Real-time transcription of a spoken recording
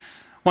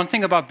One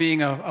thing about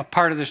being a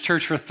part of this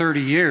church for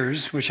 30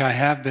 years, which I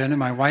have been and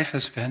my wife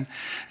has been,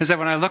 is that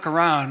when I look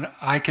around,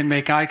 I can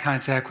make eye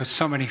contact with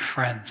so many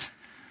friends.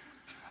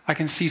 I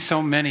can see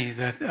so many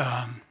that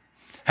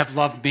have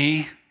loved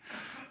me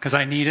because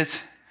I need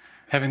it,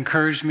 have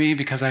encouraged me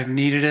because I've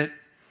needed it,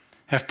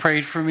 have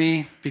prayed for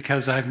me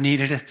because I've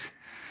needed it,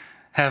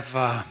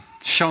 have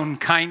shown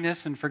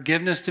kindness and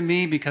forgiveness to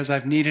me because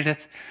I've needed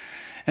it.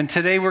 And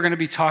today we're going to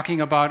be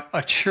talking about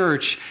a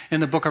church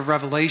in the book of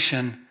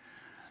Revelation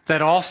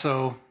that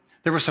also,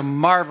 there were some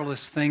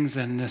marvelous things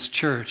in this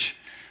church,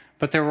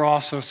 but there were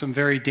also some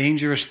very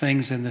dangerous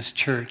things in this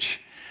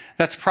church.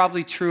 That's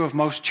probably true of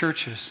most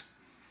churches.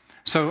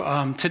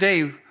 So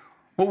today,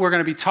 what we're going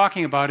to be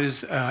talking about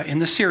is in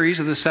the series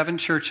of the 7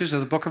 churches of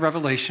the book of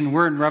Revelation.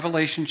 We're in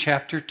Revelation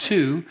chapter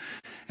 2,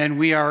 and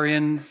we are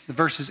in the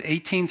verses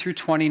 18 through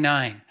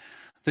 29.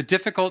 The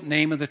difficult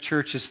name of the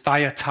church is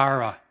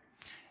Thyatira.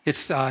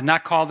 It's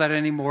not called that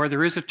anymore.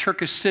 There is a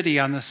Turkish city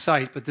on the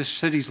site, but this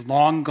city's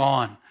long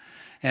gone.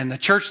 And the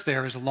church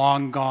there is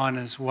long gone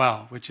as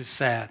well, which is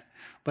sad,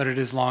 but it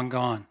is long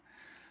gone.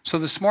 So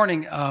this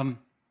morning,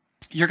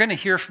 you're going to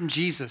hear from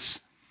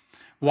Jesus.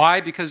 Why?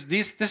 Because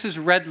this is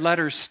red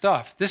letter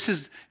stuff. This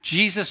is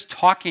Jesus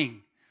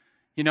talking.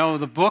 You know,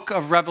 the book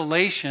of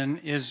Revelation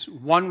is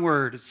one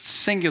word. It's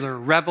singular,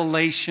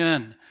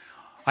 revelation.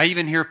 I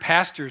even hear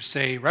pastors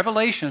say,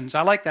 Revelations,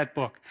 I like that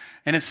book.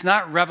 And it's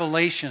not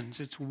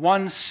Revelations. It's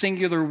one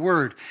singular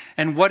word.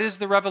 And what is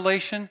the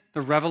revelation?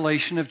 The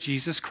revelation of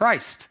Jesus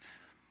Christ.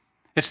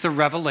 It's the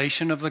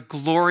revelation of the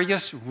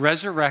glorious,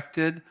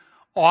 resurrected,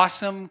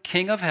 awesome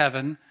King of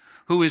heaven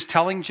who is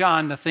telling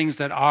John the things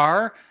that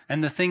are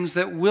and the things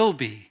that will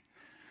be.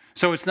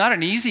 So it's not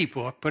an easy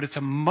book, but it's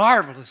a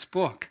marvelous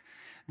book.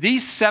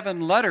 These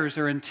 7 letters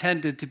are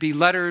intended to be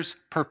letters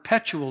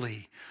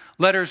perpetually,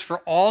 letters for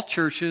all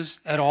churches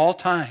at all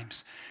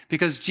times,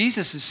 because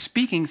Jesus is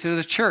speaking to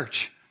the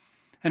church.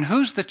 And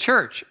who's the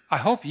church? I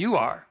hope you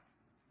are.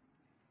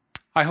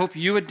 I hope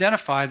you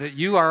identify that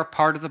you are a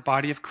part of the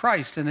body of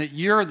Christ and that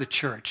you're the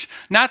church,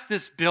 not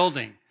this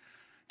building.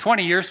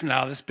 20 years from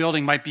now, this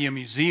building might be a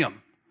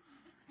museum.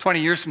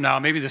 20 years from now,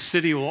 maybe the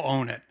city will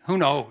own it. Who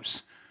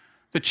knows?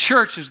 The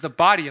church is the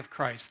body of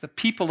Christ, the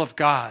people of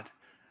God,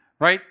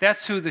 right?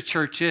 That's who the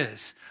church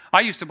is.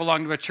 I used to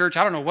belong to a church.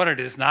 I don't know what it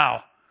is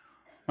now.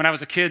 When I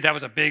was a kid, that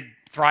was a big,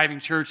 thriving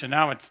church, and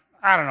now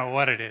I don't know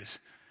what it is.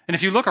 And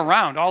if you look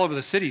around all over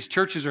the cities,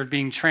 churches are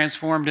being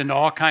transformed into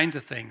all kinds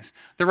of things.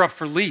 They're up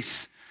for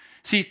lease.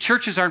 See,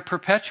 churches aren't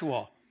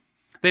perpetual.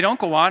 They don't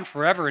go on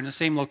forever in the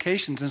same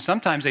locations, and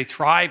sometimes they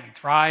thrive and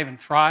thrive and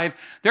thrive.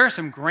 There are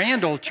some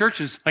grand old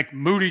churches like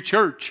Moody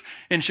Church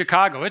in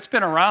Chicago. It's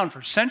been around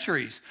for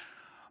centuries.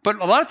 But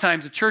a lot of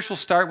times the church will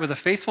start with a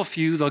faithful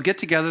few. They'll get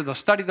together, they'll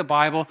study the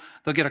Bible,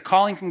 they'll get a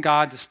calling from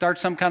God to start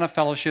some kind of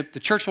fellowship. The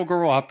church will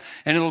grow up,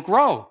 and it'll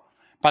grow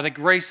by the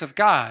grace of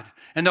God.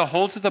 And they'll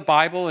hold to the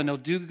Bible, and they'll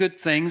do good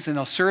things, and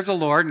they'll serve the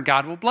Lord, and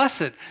God will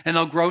bless it. And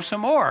they'll grow some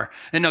more.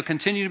 And they'll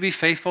continue to be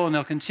faithful, and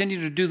they'll continue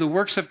to do the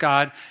works of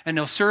God, and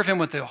they'll serve Him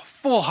with a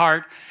full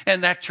heart,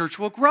 and that church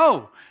will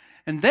grow.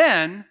 And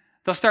then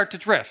they'll start to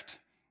drift.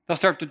 They'll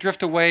start to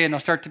drift away, and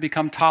they'll start to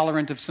become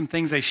tolerant of some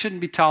things they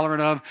shouldn't be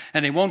tolerant of,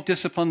 and they won't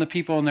discipline the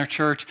people in their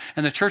church,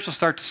 and the church will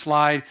start to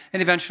slide,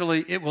 and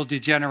eventually it will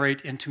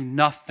degenerate into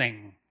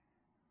nothing.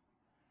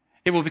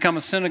 It will become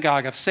a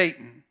synagogue of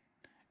Satan.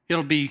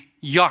 It'll be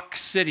yuck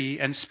city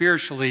and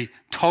spiritually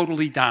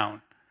totally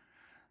down.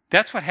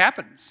 That's what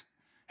happens.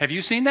 Have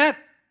you seen that?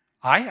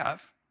 I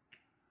have.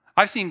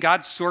 I've seen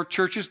God sort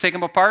churches, take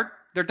them apart,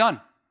 they're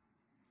done.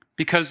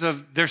 Because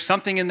there's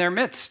something in their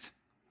midst.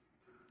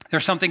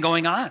 There's something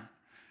going on.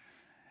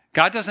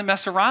 God doesn't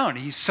mess around.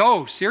 He's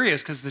so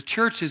serious because the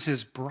church is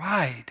His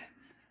bride.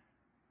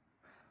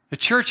 The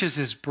church is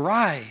His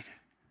bride.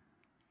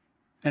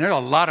 And there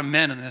are a lot of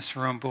men in this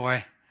room,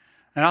 boy.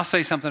 And I'll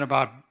say something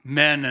about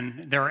men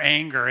and their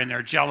anger and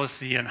their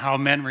jealousy and how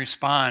men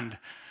respond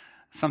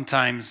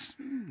sometimes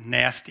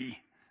nasty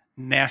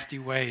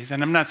ways.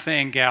 And I'm not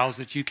saying, gals,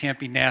 that you can't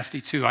be nasty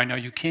too. I know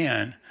you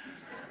can.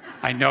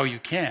 I know you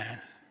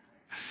can.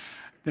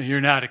 You're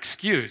not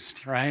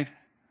excused, right?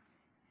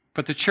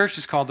 But the church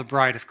is called the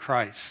bride of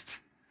Christ.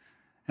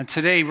 And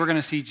today we're going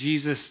to see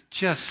Jesus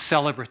just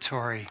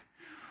celebratory.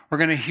 We're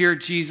going to hear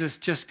Jesus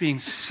just being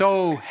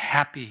so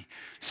happy,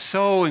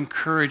 so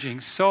encouraging,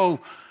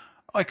 so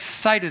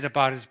excited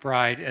about His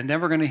bride. And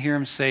then we're going to hear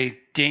Him say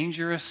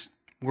dangerous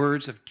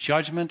words of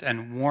judgment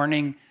and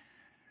warning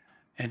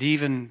and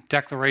even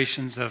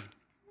declarations of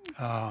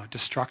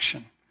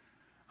destruction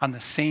on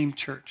the same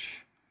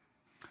church.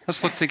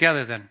 Let's look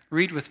together then.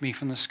 Read with me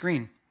from the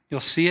screen. You'll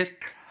see it.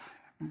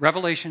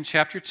 Revelation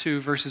chapter 2,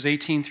 verses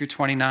 18 through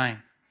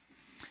 29.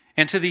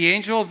 And to the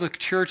angel of the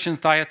church in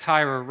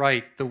Thyatira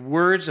write the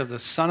words of the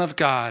Son of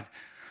God,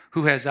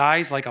 who has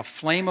eyes like a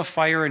flame of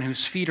fire and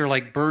whose feet are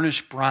like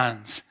burnished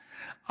bronze.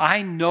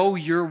 I know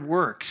your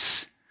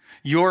works,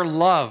 your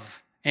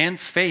love and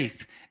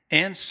faith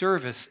and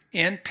service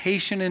and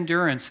patient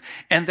endurance,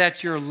 and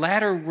that your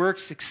latter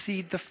works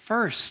exceed the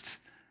first.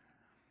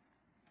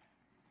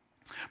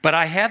 But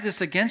I have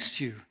this against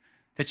you,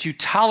 that you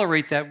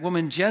tolerate that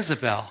woman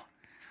Jezebel,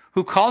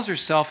 who calls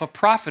herself a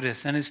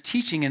prophetess and is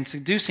teaching and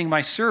seducing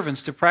my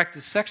servants to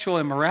practice sexual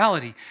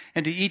immorality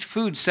and to eat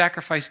food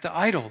sacrificed to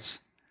idols.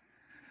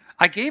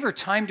 I gave her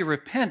time to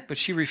repent, but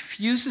she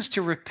refuses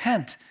to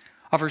repent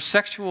of her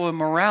sexual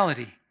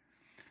immorality.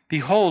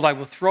 Behold, I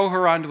will throw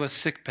her onto a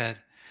sickbed,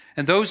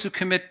 and those who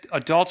commit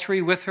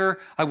adultery with her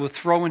I will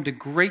throw into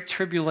great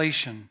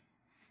tribulation,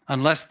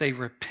 unless they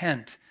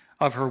repent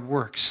of her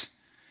works.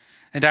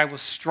 And I will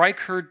strike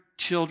her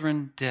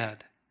children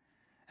dead.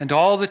 And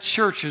all the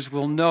churches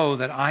will know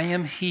that I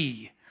am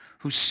he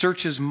who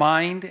searches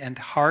mind and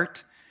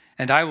heart,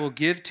 and I will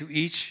give to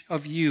each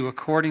of you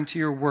according to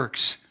your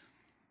works.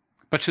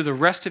 But to the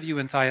rest of you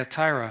in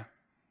Thyatira,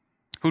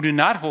 who do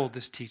not hold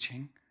this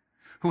teaching,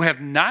 who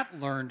have not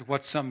learned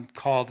what some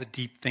call the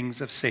deep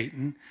things of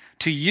Satan,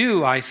 to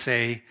you I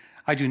say,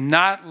 I do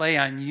not lay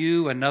on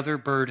you another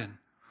burden.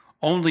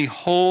 Only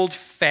hold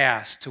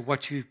fast to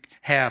what you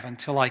have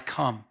until I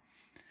come.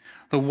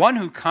 The one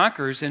who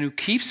conquers and who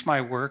keeps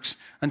my works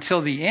until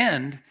the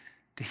end,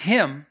 to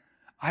him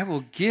I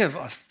will give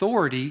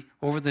authority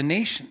over the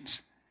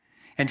nations,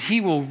 and he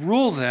will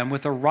rule them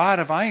with a rod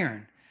of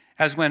iron,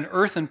 as when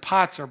earthen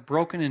pots are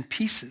broken in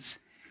pieces,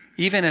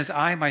 even as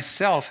I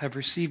myself have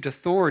received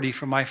authority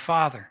from my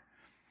Father.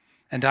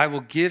 And I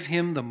will give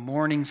him the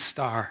morning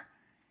star.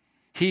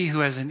 He who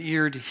has an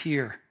ear to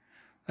hear,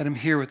 let him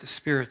hear what the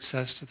Spirit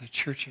says to the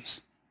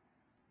churches.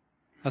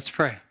 Let's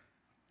pray.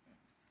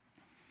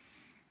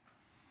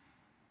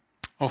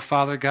 Oh,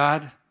 Father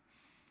God,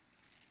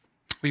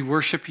 we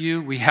worship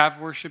you. We have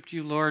worshiped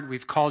you, Lord.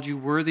 We've called you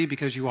worthy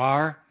because you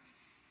are.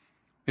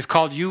 We've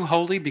called you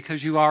holy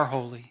because you are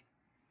holy.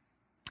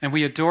 And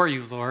we adore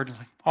you, Lord.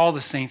 All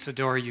the saints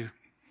adore you.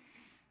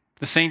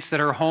 The saints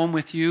that are home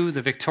with you,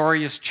 the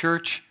victorious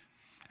church,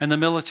 and the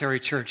military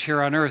church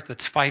here on earth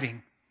that's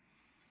fighting.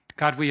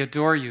 God, we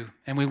adore you,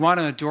 and we want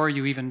to adore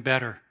you even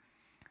better.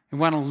 We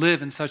want to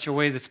live in such a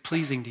way that's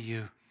pleasing to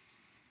you.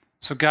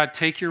 So God,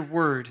 take your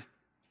word.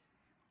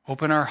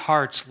 Open our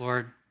hearts,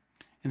 Lord.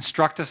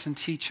 Instruct us and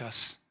teach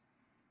us.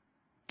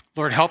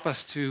 Lord, help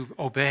us to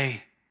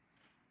obey.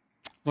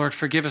 Lord,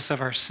 forgive us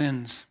of our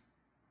sins.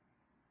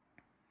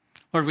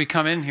 Lord, we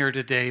come in here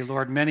today,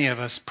 Lord, many of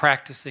us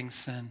practicing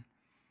sin.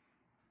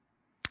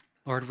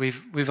 Lord,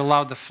 we've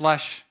allowed the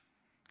flesh,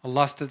 the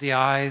lust of the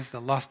eyes,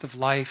 the lust of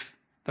life,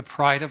 the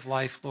pride of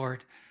life,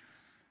 Lord,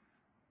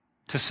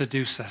 to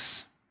seduce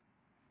us.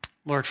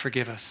 Lord,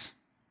 forgive us.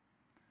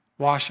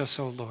 Wash us,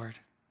 O Lord.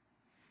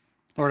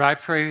 Lord, I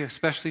pray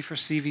especially for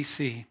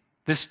CVC,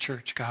 this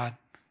church, God.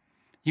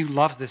 You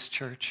love this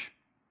church.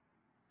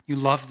 You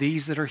love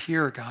these that are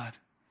here, God.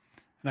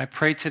 And I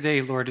pray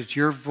today, Lord, that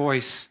your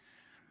voice,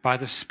 by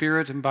the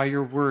Spirit and by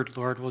your word,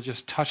 Lord, will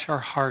just touch our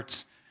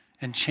hearts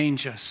and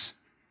change us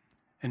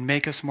and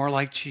make us more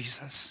like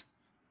Jesus.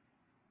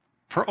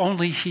 For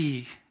only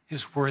he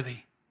is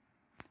worthy.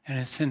 And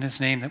it's in his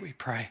name that we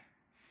pray.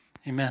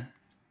 Amen.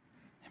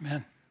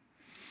 Amen.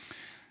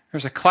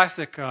 There's a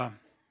classic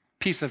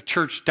piece of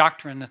church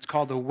doctrine that's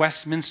called the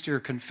Westminster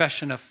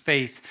Confession of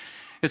Faith.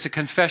 It's a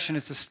confession.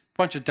 It's a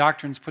bunch of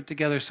doctrines put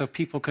together so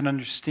people can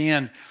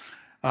understand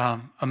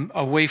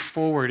a way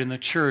forward in the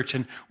church.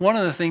 And one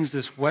of the things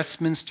this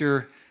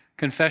Westminster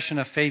Confession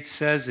of Faith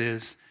says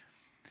is,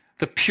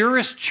 the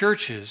purest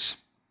churches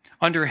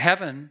under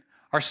heaven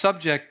are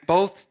subject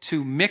both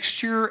to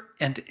mixture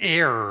and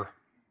error.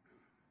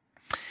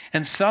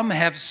 And some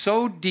have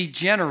so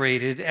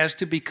degenerated as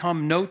to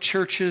become no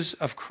churches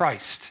of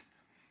Christ,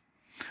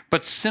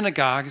 but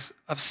synagogues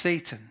of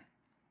Satan.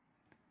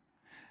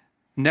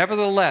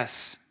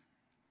 Nevertheless,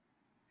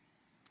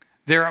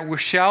 there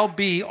shall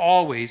be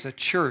always a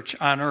church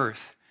on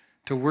earth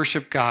to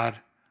worship God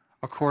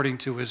according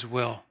to his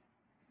will.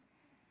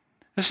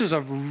 This is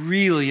a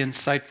really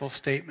insightful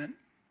statement.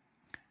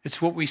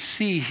 It's what we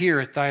see here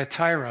at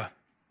Thyatira,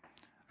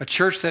 a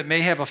church that may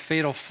have a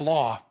fatal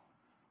flaw,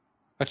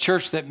 a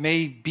church that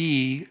may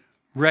be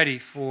ready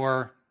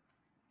for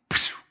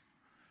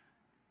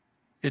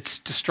its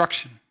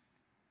destruction.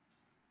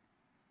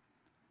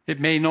 It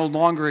may no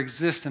longer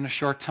exist in a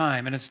short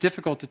time, and it's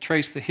difficult to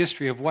trace the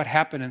history of what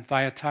happened in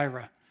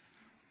Thyatira.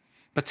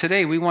 But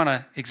today we want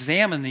to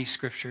examine these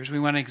scriptures. We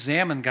want to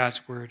examine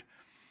God's word.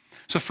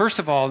 So first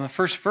of all, in the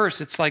first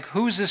verse, it's like,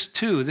 who is this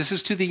to? This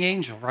is to the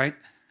angel, right?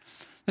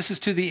 This is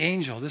to the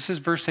angel. This is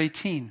verse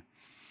 18.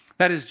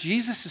 That is,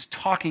 Jesus is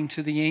talking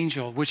to the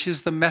angel, which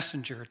is the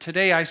messenger.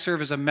 Today I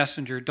serve as a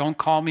messenger. Don't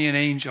call me an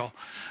angel,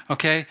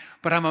 okay?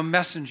 But I'm a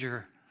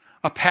messenger,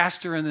 a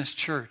pastor in this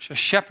church, a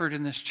shepherd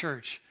in this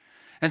church.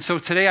 And so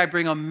today I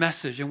bring a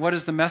message. And what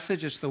is the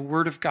message? It's the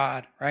word of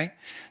God, right?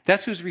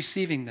 That's who's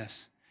receiving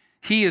this.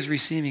 He is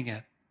receiving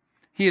it.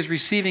 He is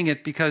receiving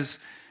it because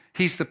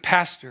he's the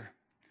pastor.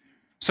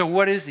 So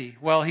what is he?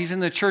 Well, he's in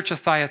the church of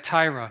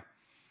Thyatira.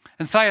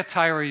 And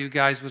Thyatira, you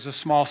guys, was a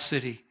small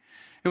city.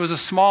 It was a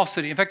small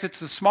city. In fact, it's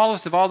the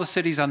smallest of all the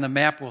cities on the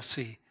map we'll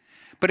see.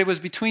 But it was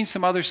between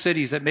some other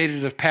cities that made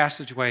it a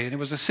passageway, and it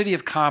was a city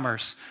of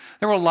commerce.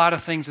 There were a lot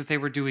of things that they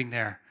were doing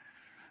there.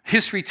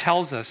 History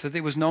tells us that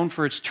it was known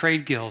for its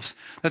trade guilds,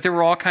 that there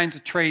were all kinds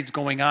of trades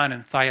going on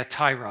in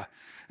Thyatira,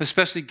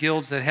 especially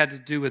guilds that had to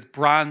do with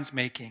bronze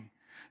making,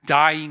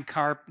 dyeing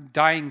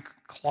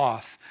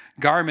cloth,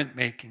 garment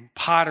making,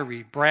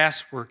 pottery,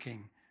 brass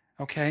working.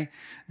 Okay?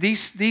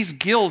 These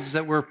guilds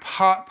that were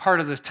part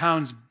of the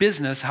town's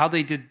business, how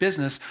they did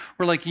business,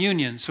 were like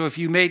unions. So if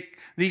you make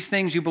these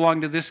things, you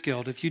belong to this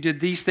guild. If you did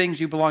these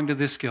things, you belong to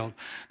this guild.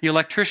 The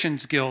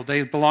electricians guild,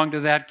 they belong to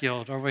that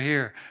guild over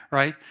here,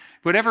 right?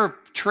 Whatever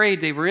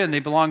trade they were in, they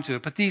belonged to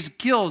it. But these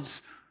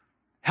guilds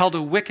held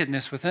a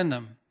wickedness within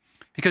them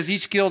because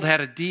each guild had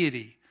a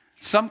deity,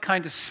 some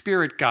kind of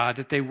spirit god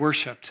that they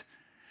worshiped.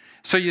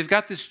 So you've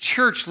got this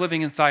church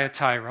living in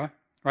Thyatira,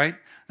 right?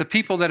 The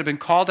people that have been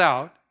called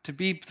out to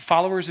be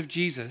followers of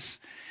Jesus.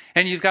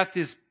 And you've got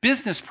this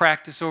business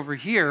practice over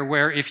here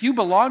where if you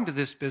belong to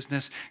this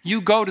business,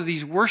 you go to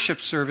these worship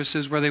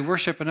services where they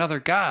worship another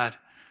god.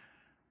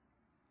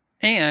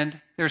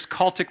 And there's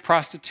cultic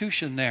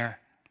prostitution there.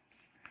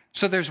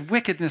 So there's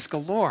wickedness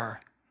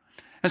galore.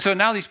 And so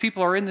now these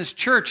people are in this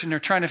church and they're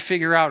trying to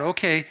figure out,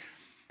 okay,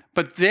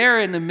 but they're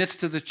in the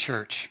midst of the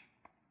church,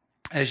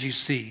 as you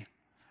see,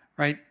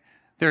 right?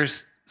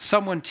 There's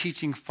someone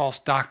teaching false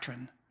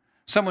doctrine.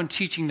 Someone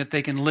teaching that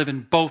they can live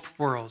in both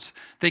worlds.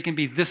 They can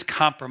be this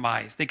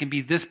compromised. They can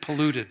be this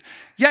polluted.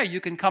 Yeah,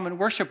 you can come and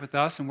worship with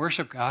us and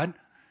worship God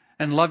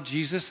and love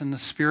Jesus and the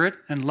Spirit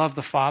and love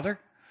the Father.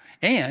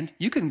 And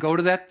you can go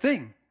to that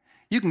thing.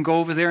 You can go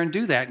over there and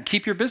do that and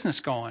keep your business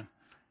going.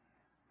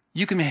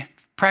 You can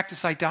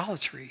practice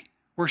idolatry,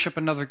 worship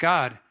another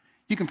God.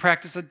 You can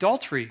practice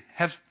adultery,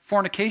 have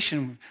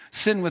fornication,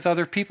 sin with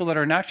other people that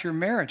are not your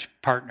marriage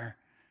partner.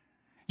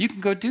 You can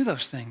go do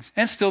those things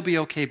and still be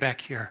okay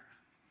back here.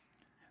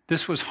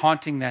 This was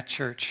haunting that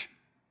church.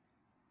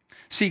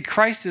 See,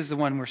 Christ is the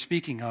one we're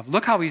speaking of.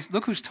 Look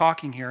who's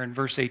talking here in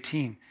verse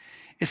 18.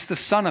 It's the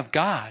Son of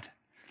God.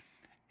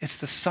 It's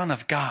the Son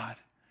of God.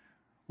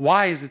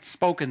 Why is it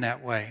spoken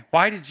that way?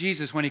 Why did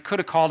Jesus, when he could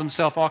have called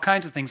himself all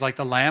kinds of things like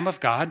the Lamb of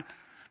God,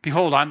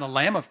 behold, I'm the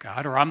Lamb of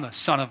God, or I'm the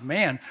Son of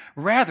Man,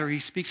 rather he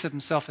speaks of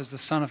himself as the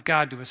Son of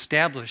God to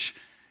establish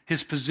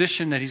his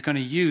position that he's going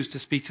to use to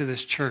speak to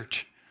this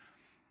church.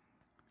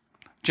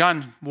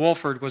 John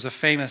Wolford was a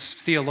famous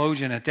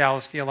theologian at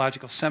Dallas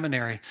Theological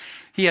Seminary.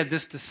 He had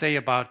this to say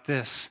about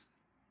this.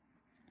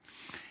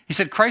 He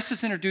said, Christ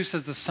is introduced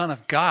as the Son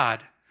of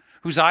God,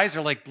 whose eyes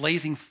are like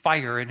blazing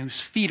fire and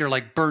whose feet are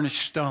like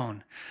burnished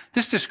stone.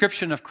 This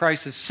description of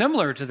Christ is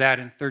similar to that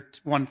in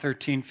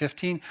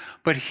 1:13-15,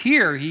 but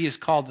here he is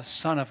called the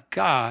Son of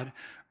God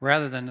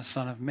rather than the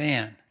Son of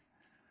Man.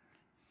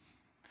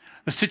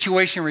 The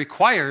situation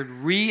required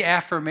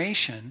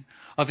reaffirmation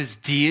of his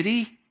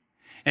deity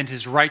and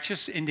his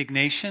righteous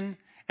indignation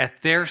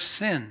at their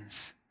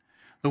sins.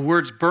 The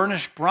words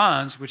burnished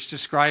bronze, which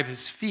describe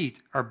his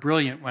feet, are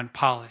brilliant when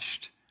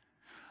polished.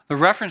 The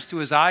reference to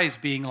his eyes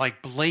being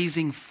like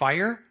blazing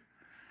fire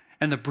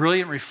and the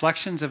brilliant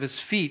reflections of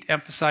his feet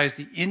emphasize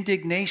the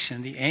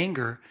indignation, the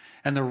anger,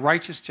 and the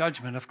righteous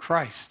judgment of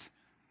Christ.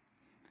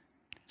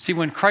 See,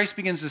 when Christ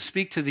begins to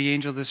speak to the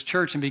angel of this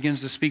church and begins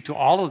to speak to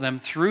all of them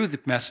through the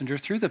messenger,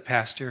 through the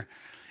pastor,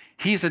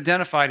 he's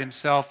identified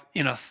himself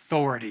in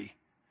authority.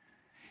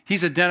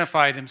 He's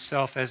identified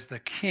himself as the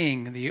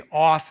King, the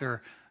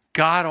author,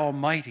 God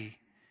Almighty.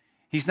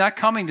 He's not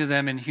coming to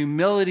them in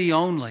humility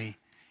only.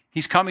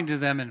 He's coming to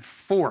them in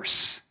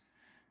force.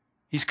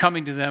 He's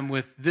coming to them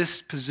with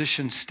this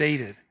position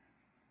stated.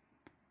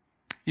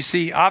 You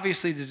see,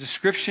 obviously the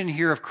description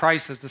here of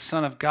Christ as the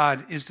Son of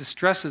God is to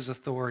stress his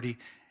authority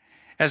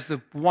as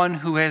the one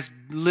who has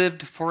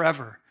lived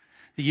forever,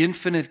 the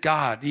infinite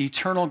God, the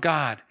eternal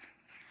God.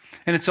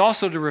 And it's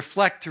also to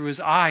reflect through his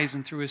eyes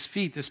and through his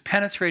feet this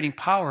penetrating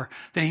power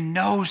that he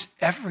knows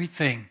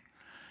everything.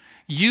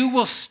 You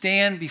will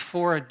stand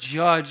before a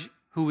judge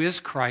who is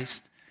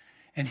Christ,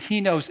 and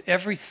he knows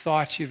every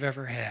thought you've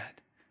ever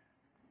had.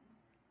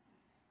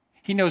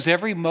 He knows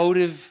every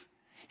motive.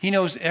 He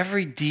knows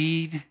every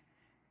deed.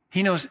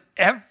 He knows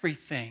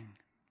everything.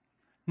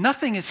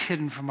 Nothing is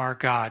hidden from our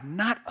God.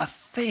 Not a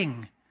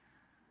thing.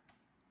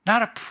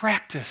 Not a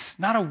practice.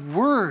 Not a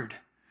word.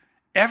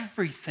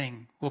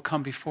 Everything will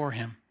come before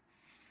him.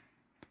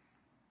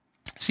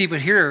 See,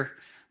 but here,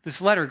 this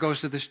letter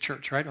goes to this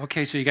church, right?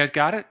 Okay, so you guys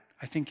got it?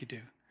 I think you do.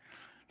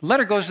 The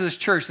letter goes to this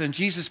church, then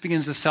Jesus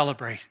begins to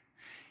celebrate.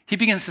 He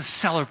begins to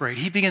celebrate.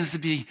 He begins to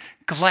be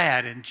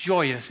glad and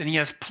joyous, and he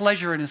has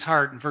pleasure in his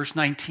heart in verse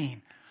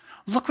 19.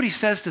 Look what he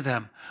says to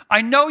them.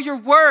 I know your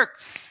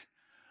works.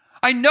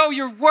 I know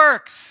your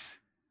works.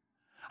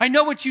 I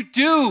know what you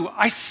do.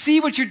 I see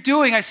what you're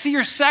doing. I see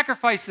your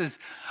sacrifices.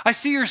 I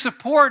see your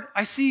support.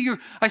 I see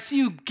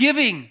you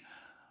giving.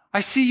 I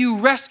see you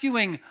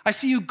rescuing. I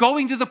see you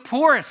going to the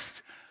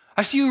poorest.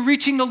 I see you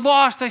reaching the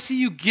lost. I see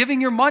you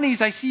giving your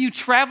monies. I see you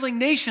traveling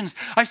nations.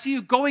 I see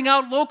you going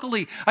out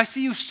locally. I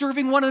see you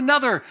serving one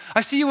another.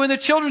 I see you in the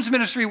children's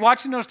ministry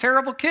watching those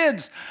terrible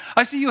kids.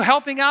 I see you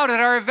helping out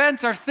at our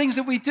events, our things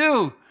that we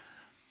do.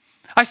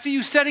 I see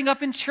you setting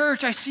up in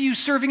church. I see you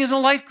serving in a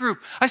life group.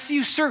 I see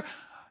you serve.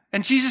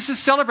 And Jesus is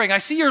celebrating. I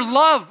see your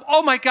love.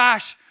 Oh my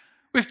gosh.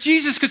 If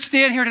Jesus could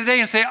stand here today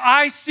and say,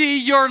 I see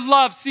your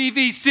love,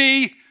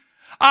 CVC.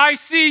 I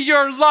see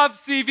your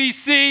love,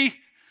 CVC.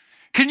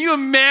 Can you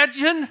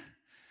imagine?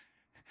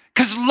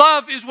 Because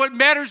love is what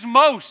matters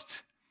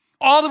most.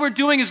 All that we're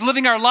doing is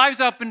living our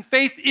lives up in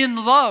faith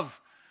in love.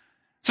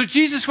 So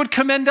Jesus would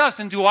commend us.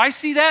 And do I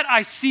see that?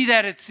 I see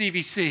that at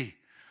CVC.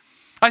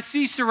 I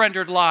see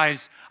surrendered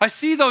lives. I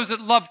see those that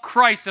love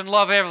Christ and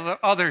love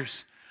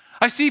others.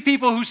 I see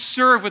people who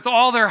serve with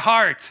all their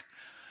heart.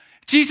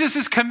 Jesus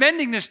is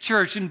commending this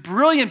church in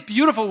brilliant,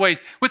 beautiful ways.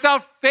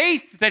 Without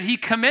faith that he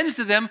commends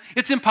to them,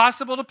 it's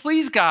impossible to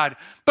please God.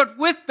 But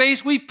with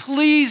faith, we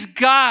please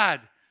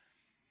God.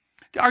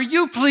 Are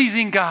you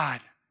pleasing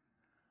God?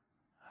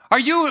 Are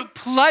you a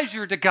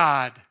pleasure to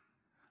God?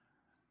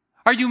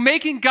 Are you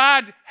making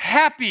God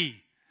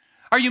happy?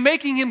 Are you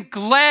making him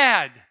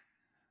glad?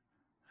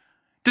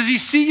 Does he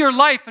see your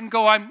life and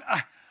go, I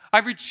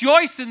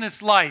rejoice in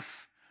this life.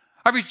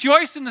 I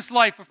rejoice in this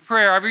life of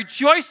prayer. I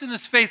rejoice in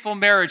this faithful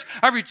marriage.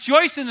 I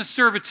rejoice in the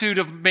servitude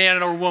of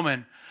man or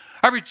woman.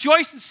 I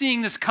rejoice in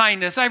seeing this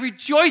kindness. I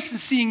rejoice in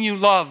seeing you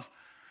love.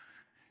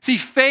 See,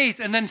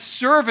 faith and then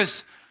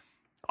service.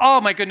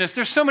 Oh my goodness,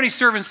 there's so many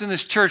servants in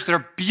this church that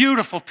are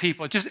beautiful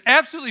people, just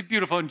absolutely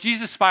beautiful, and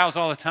Jesus smiles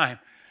all the time.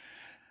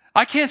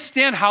 I can't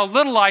stand how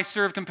little I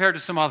serve compared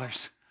to some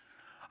others.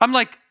 I'm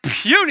like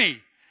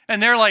puny,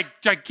 and they're like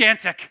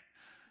gigantic.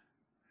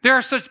 There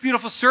are such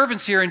beautiful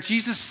servants here, and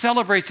Jesus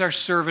celebrates our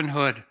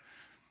servanthood.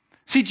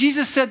 See,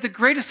 Jesus said, the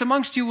greatest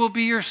amongst you will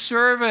be your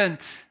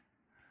servant.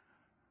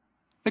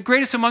 The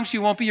greatest amongst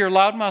you won't be your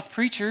loudmouth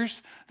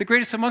preachers. The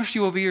greatest amongst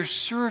you will be your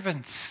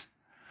servants,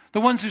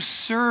 the ones who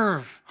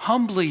serve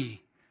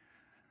humbly.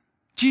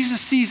 Jesus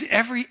sees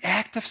every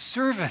act of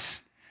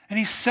service, and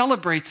he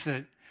celebrates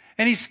it.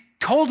 And he's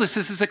told us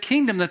this is a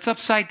kingdom that's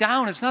upside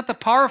down. It's not the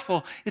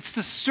powerful. It's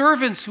the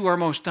servants who are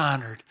most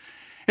honored.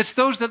 It's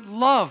those that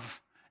love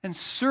and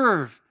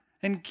serve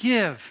and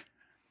give.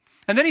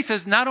 And then he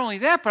says, not only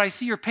that, but I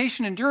see your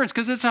patient endurance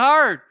because it's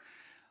hard.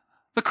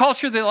 The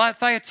culture that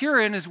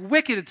Thyatira in is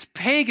wicked. It's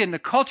pagan. The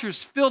culture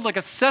is filled like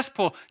a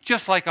cesspool,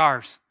 just like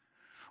ours.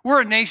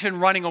 We're a nation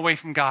running away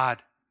from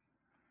God.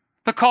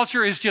 The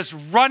culture is just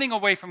running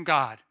away from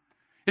God.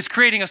 It's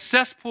creating a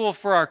cesspool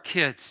for our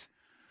kids.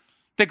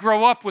 They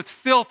grow up with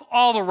filth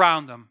all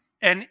around them.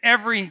 And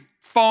every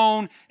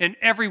phone and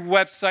every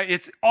website,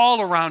 it's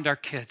all around our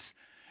kids.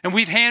 And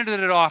we've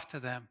handed it off to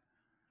them.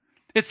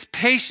 It's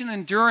patient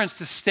endurance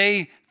to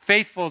stay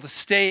faithful, to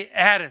stay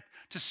at it,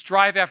 to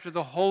strive after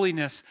the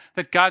holiness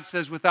that God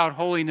says, without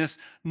holiness,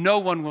 no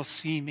one will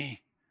see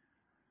me.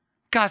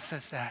 God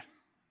says that.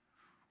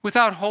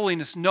 Without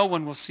holiness, no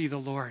one will see the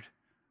Lord.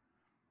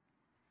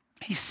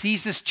 He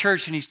sees this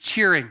church and he's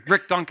cheering.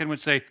 Rick Duncan would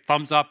say,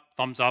 thumbs up,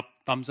 thumbs up,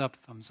 thumbs up,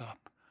 thumbs up.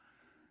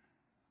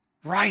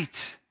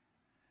 Right.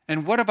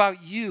 And what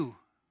about you?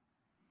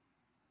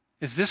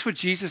 Is this what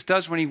Jesus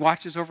does when he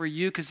watches over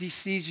you? Because he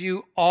sees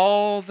you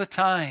all the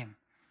time.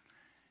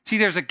 See,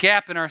 there's a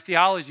gap in our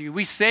theology.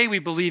 We say we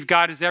believe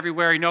God is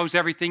everywhere, he knows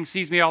everything,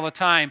 sees me all the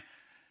time,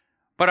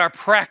 but our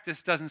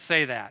practice doesn't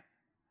say that.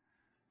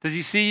 Does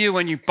he see you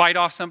when you bite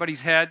off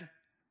somebody's head?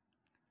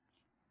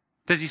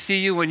 Does he see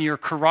you when you're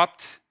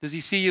corrupt? Does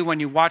he see you when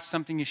you watch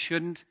something you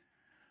shouldn't?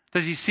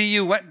 Does he see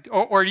you when,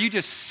 or you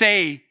just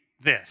say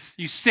this?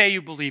 You say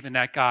you believe in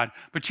that God,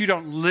 but you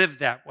don't live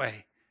that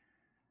way.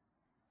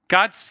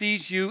 God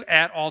sees you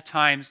at all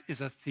times is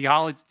a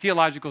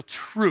theological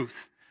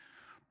truth,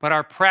 but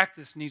our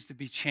practice needs to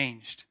be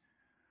changed.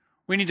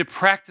 We need to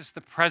practice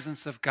the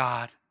presence of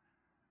God.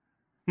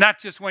 Not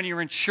just when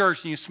you're in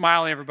church and you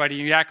smile at everybody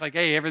and you act like,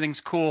 hey, everything's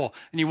cool,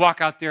 and you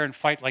walk out there and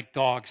fight like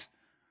dogs,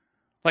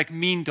 like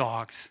mean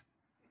dogs.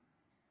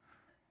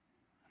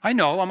 I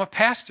know, I'm a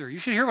pastor. You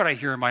should hear what I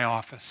hear in my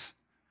office.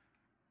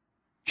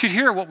 You should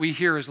hear what we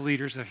hear as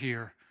leaders of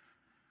here.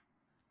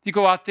 You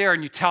go out there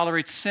and you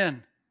tolerate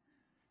sin.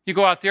 You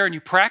go out there and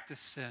you practice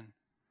sin.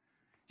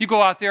 You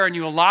go out there and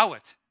you allow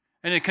it.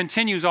 And it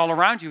continues all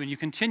around you, and you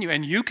continue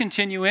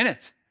in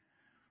it.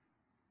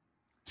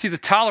 See, the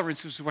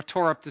tolerance is what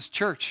tore up this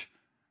church.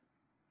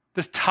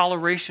 This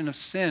toleration of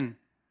sin.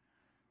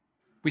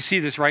 We see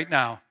this right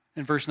now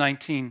in verse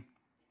 19,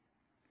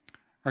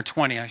 or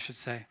 20, I should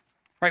say.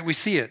 Right, we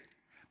see it.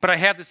 But I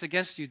have this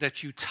against you,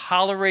 that you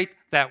tolerate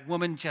that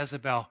woman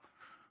Jezebel.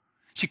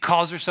 She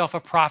calls herself a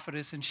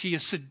prophetess, and she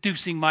is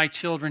seducing my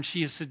children.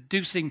 She is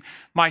seducing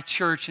my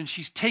church, and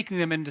she's taking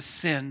them into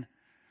sin.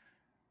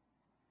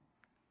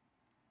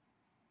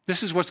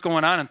 This is what's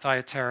going on in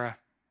Thyatira.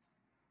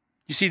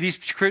 You see,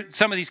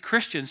 some of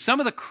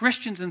the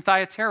Christians in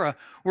Thyatira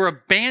were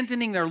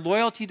abandoning their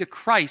loyalty to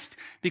Christ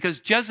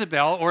because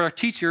Jezebel, or a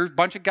teacher, a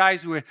bunch of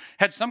guys who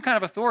had some kind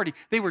of authority,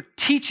 they were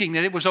teaching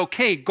that it was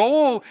okay.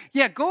 Go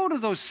to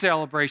those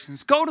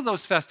celebrations. Go to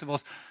those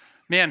festivals.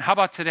 Man, how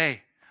about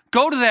today?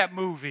 Go to that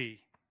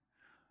movie.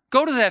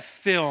 Go to that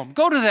film.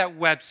 Go to that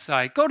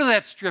website. Go to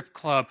that strip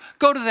club.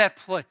 Go to that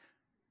play.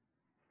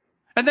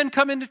 And then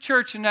come into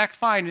church and act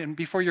fine and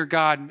before your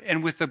God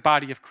and with the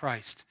body of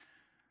Christ.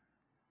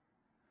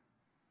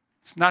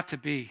 It's not to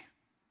be.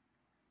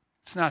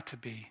 It's not to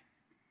be.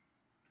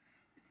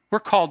 We're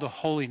called to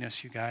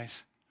holiness, you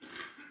guys.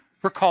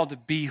 We're called to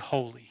be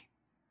holy.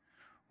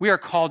 We are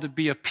called to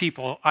be a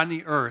people on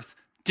the earth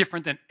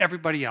different than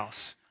everybody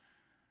else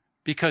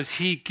because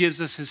he gives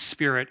us his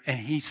Spirit and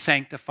he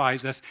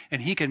sanctifies us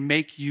and he can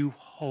make you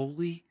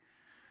holy.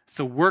 It's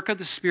the work of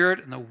the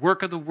Spirit and the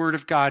work of the Word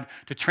of God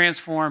to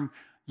transform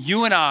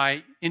you and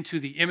I into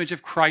the image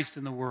of Christ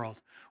in the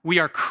world. We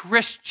are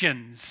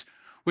Christians,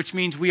 which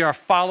means we are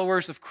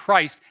followers of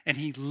Christ and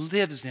he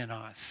lives in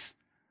us.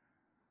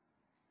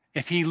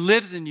 If he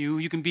lives in you,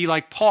 you can be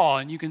like Paul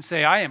and you can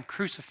say, I am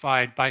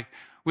crucified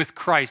with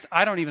Christ.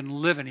 I don't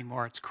even live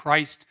anymore. It's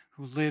Christ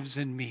who lives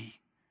in me.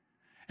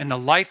 And the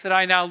life that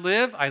I now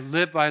live, I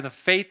live by the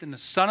faith in the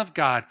Son of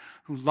God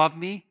who loved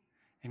me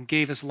and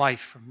gave his life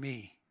for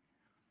me.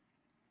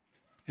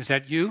 Is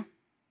that you?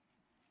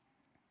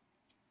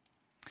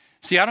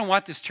 See, I don't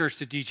want this church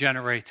to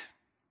degenerate.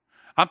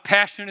 I'm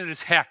passionate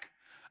as heck.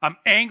 I'm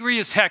angry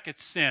as heck at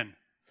sin.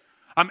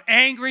 I'm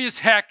angry as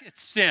heck at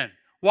sin.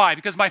 Why?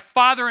 Because my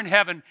Father in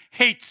heaven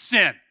hates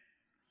sin.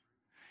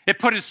 It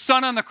put his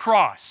Son on the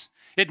cross.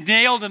 It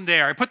nailed him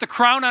there. It put the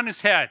crown on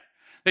his head.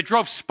 It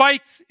drove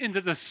spikes into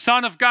the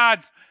Son of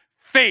God's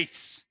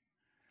face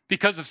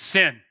because of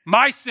sin.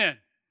 My sin.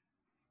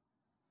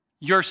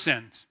 Your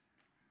sins.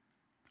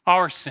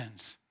 Our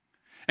sins.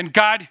 And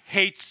God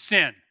hates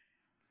sin.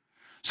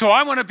 So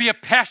I want to be a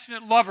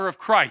passionate lover of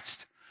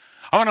Christ.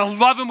 I want to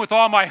love him with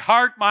all my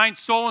heart, mind,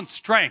 soul, and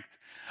strength.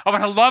 I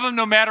want to love him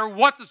no matter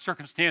what the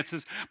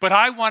circumstances, but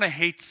I want to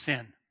hate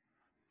sin.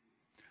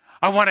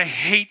 I want to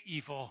hate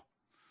evil.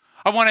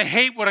 I want to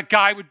hate what a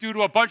guy would do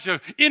to a bunch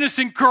of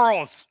innocent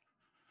girls.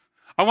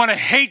 I want to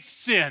hate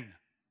sin.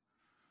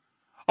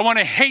 I want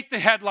to hate the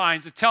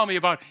headlines that tell me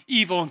about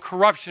evil and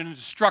corruption and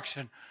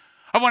destruction.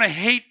 I want to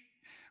hate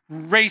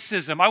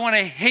racism. I want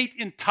to hate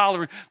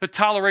the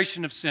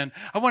toleration of sin.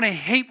 I want to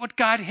hate what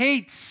God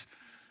hates.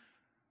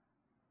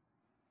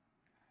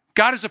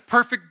 God is a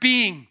perfect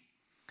being,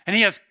 and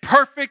he has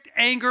perfect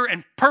anger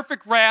and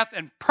perfect wrath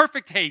and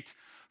perfect hate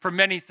for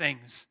many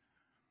things.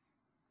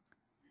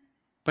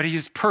 But he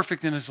is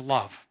perfect in his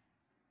love.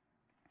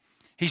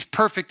 He's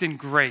perfect in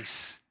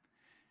grace.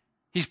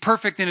 He's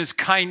perfect in his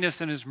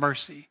kindness and his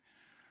mercy.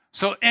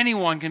 So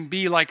anyone can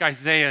be like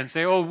Isaiah and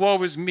say, oh,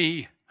 woe is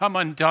me, I'm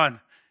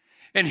undone.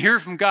 And hear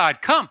from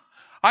God, come,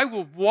 I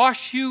will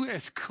wash you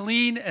as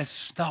clean as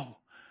snow.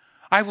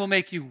 I will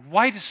make you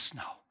white as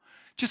snow.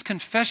 Just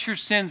confess your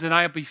sins and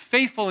I will be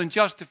faithful and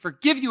just to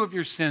forgive you of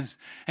your sins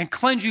and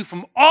cleanse you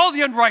from all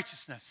the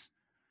unrighteousness.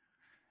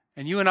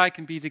 And you and I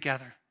can be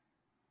together.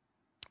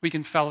 We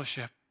can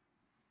fellowship.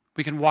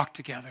 We can walk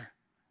together.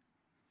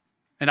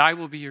 And I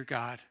will be your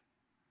God.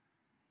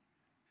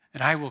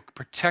 And I will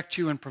protect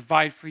you and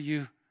provide for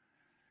you,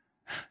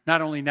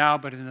 not only now,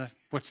 but in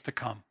what's to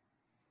come.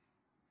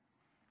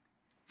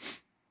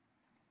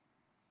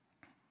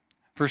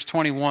 Verse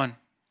 21.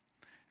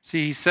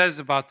 See, he says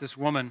about this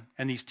woman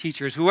and these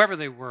teachers, whoever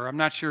they were, I'm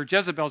not sure.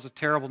 Jezebel's a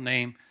terrible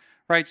name,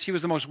 right? She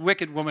was the most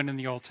wicked woman in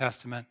the Old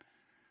Testament.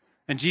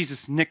 And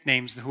Jesus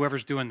nicknames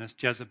whoever's doing this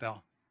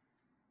Jezebel.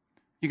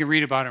 You can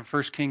read about it in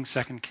 1 Kings,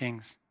 2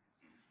 Kings.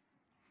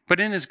 But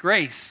in his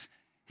grace,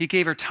 he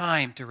gave her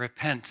time to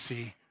repent,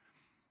 see.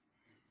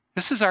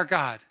 This is our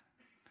God.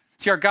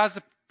 See, our God's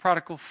the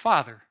prodigal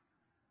father.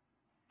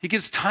 He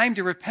gives time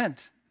to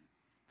repent.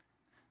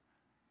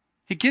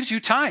 He gives you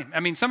time. I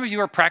mean, some of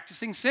you are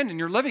practicing sin and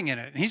you're living in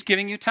it. And he's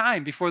giving you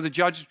time before the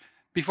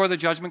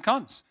judgment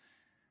comes.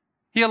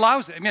 He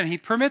allows it. I mean, he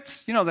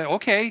permits, that,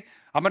 okay,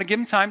 I'm going to give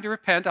him time to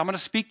repent. I'm going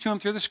to speak to him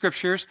through the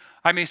scriptures.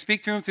 I may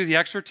speak to him through the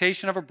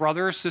exhortation of a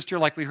brother or sister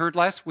like we heard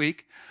last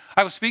week.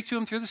 I will speak to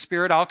him through the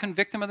Spirit. I'll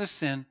convict him of the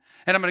sin.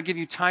 And I'm going to give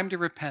you time to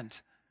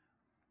repent.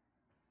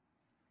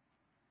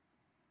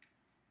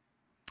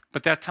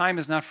 But that time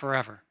is not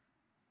forever.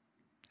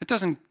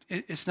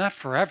 It's not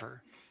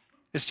forever.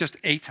 It's just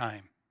a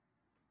time.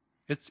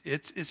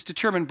 It's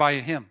determined by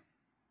him.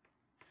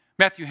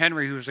 Matthew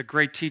Henry, who was a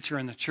great teacher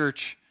in the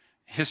church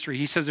history,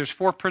 he says there's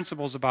 4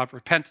 principles about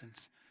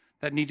repentance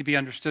that need to be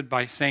understood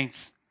by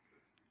saints.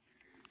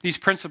 These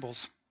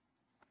principles,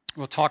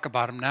 we'll talk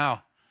about them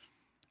now,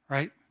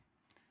 right?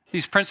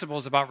 These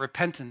principles about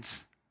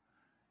repentance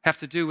have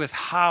to do with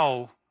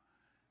how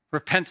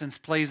repentance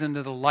plays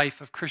into the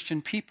life of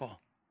Christian people.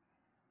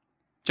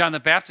 John the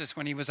Baptist,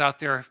 when he was out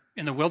there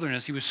in the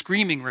wilderness, he was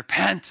screaming,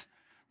 repent,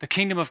 the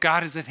kingdom of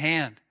God is at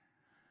hand.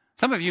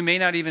 Some of you may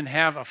not even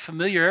have a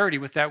familiarity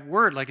with that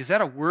word. Like, is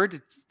that a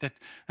word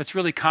that's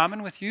really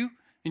common with you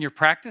in your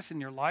practice,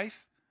 in your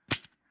life?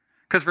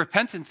 Because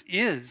repentance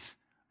is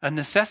a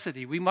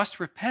necessity. We must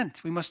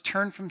repent. We must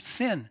turn from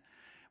sin.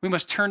 We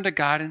must turn to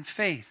God in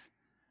faith.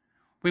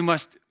 We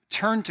must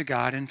turn to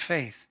God in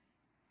faith.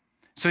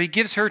 So he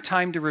gives her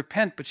time to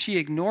repent, but she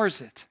ignores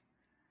it.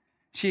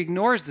 She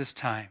ignores this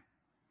time.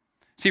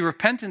 See,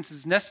 repentance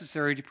is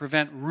necessary to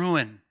prevent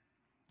ruin.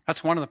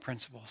 That's one of the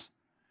principles.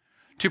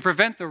 To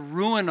prevent the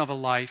ruin of a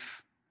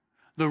life,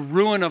 the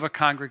ruin of a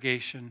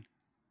congregation,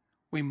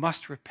 we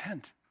must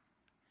repent.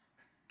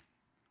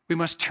 We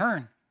must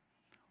turn.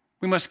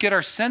 We must get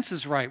our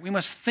senses right. We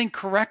must think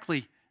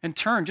correctly and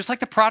turn, just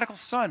like the prodigal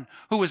son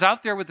who was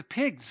out there with the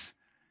pigs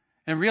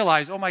and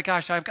realized, oh my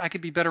gosh, I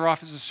could be better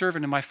off as a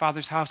servant in my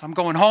father's house. I'm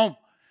going home.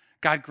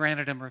 God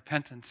granted him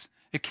repentance.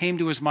 It came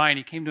to his mind.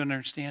 He came to an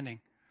understanding.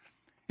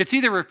 It's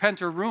either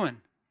repent or ruin.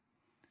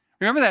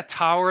 Remember that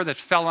tower that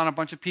fell on a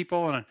bunch of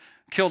people and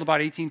killed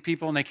about 18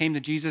 people, and they came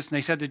to Jesus and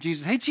they said to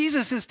Jesus, hey,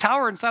 Jesus, this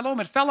tower in Siloam,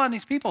 it fell on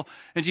these people.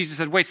 And Jesus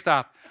said, wait,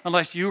 stop.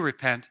 Unless you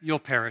repent, you'll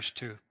perish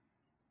too.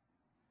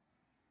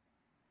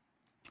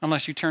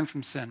 Unless you turn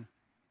from sin.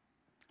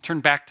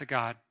 Turn back to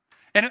God.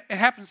 And it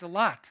happens a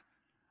lot.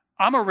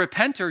 I'm a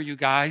repenter, you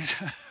guys.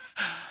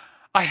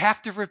 I have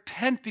to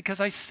repent because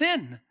I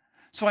sin.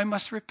 So I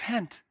must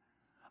repent.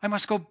 I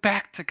must go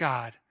back to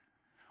God.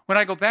 When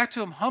I go back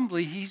to him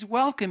humbly, he's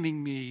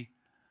welcoming me.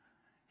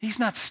 He's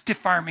not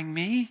stiff-arming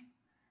me.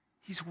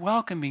 He's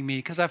welcoming me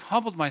because I've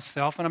humbled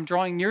myself and I'm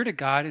drawing near to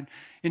God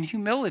in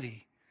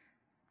humility.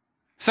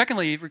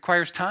 Secondly, it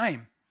requires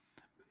time.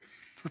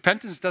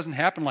 Repentance doesn't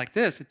happen like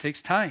this. It takes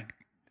time.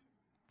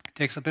 It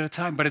takes a bit of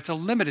time, but it's a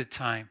limited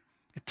time.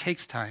 It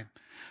takes time.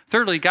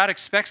 Thirdly, God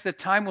expects that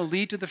time will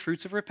lead to the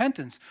fruits of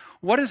repentance.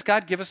 What does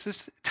God give us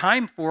this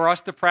time for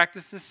us to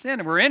practice this sin?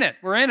 And we're in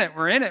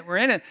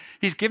it.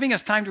 He's giving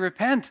us time to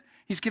repent.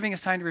 He's giving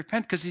us time to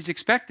repent because he's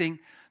expecting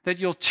that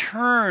you'll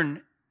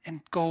turn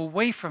and go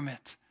away from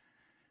it.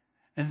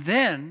 And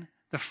then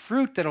the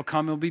fruit that'll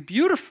come will be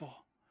beautiful.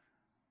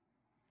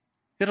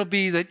 It'll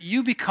be that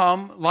you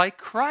become like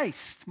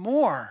Christ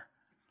more.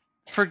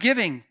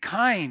 Forgiving,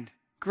 kind,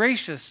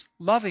 gracious,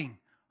 loving,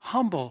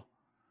 humble,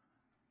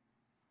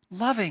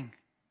 loving.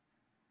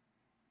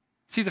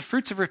 See, the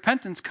fruits of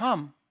repentance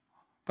come,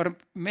 but a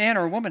man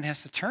or a woman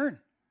has to turn.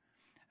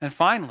 And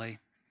finally,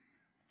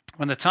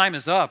 when the time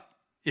is up,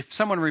 if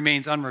someone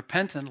remains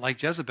unrepentant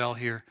like Jezebel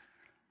here,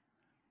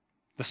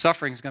 the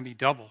suffering is going to be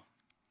double.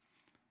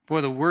 Boy,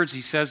 the words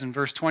he says in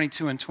verse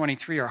 22 and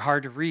 23 are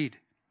hard to read.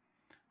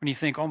 When you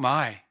think, oh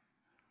my,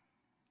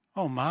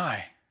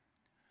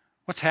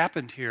 what's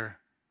happened here?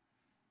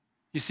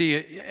 You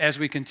see, as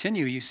we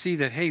continue, you see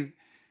that, hey,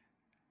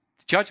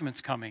 judgment's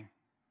coming.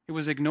 It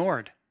was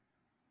ignored.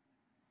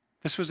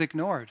 This was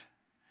ignored.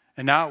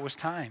 And now it was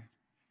time.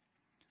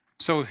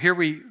 So here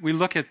we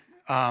look at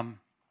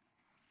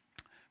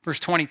verse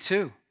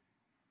 22,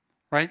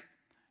 right?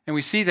 And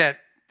we see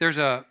that there's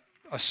a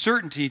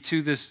certainty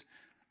to this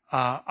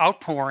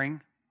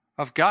outpouring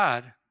of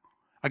God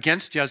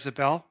against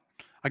Jezebel,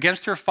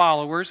 against her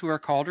followers who are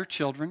called her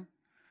children,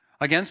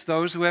 against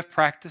those who have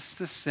practiced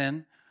this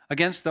sin,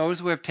 against those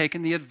who have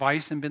taken the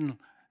advice and been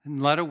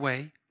led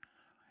away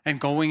and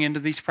going into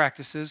these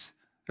practices.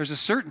 There's a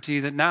certainty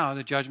that now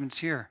the judgment's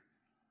here.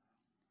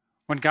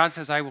 When God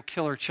says, I will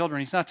kill her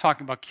children, he's not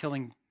talking about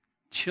killing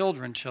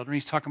children.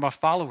 He's talking about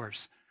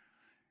followers.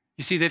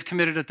 You see, they've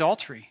committed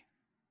adultery,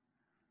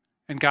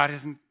 and God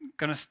isn't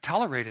going to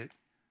tolerate it.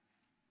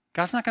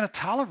 God's not going to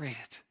tolerate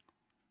it.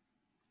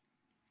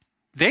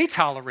 They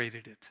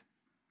tolerated it,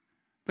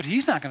 but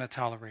he's not going to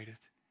tolerate it.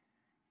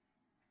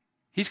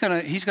 He's going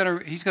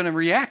to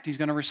react. He's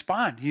going to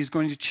respond. He's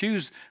going to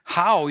choose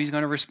how he's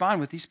going to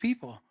respond with these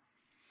people.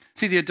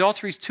 See, the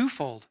adultery is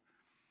twofold,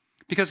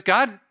 because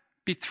God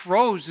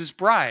betroths his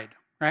bride,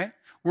 right?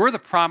 We're the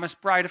promised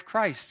bride of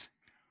Christ.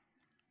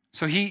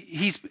 So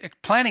he's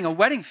planning a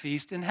wedding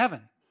feast in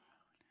heaven.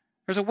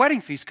 There's a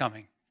wedding feast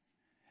coming,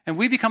 and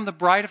we become the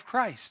bride of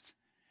Christ.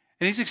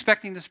 And he's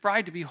expecting this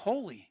bride to be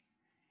holy.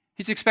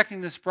 He's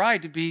expecting this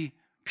bride to be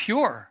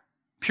pure,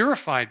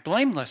 purified,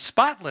 blameless,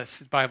 spotless,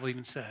 the Bible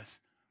even says.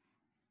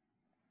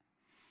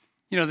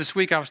 You know, this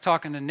week I was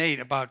talking to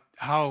Nate about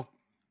how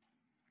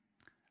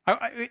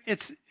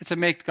it's a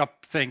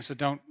make-up thing, so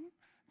don't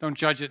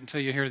judge it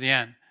until you hear the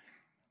end.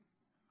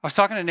 I was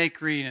talking to Nate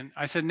Green, and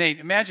I said, Nate,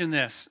 imagine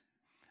this.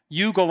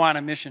 You go on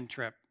a mission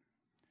trip.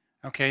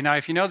 Okay, now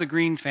if you know the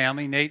Green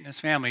family, Nate and his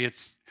family,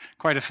 it's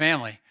quite a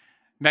family.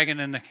 Megan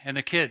and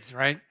the kids,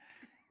 right?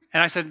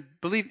 And I said,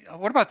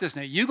 what about this,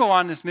 Nate? You go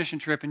on this mission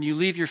trip and you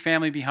leave your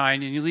family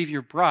behind and you leave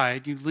your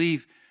bride, you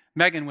leave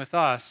Megan with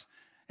us,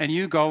 and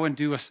you go and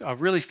do a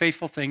really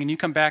faithful thing, and you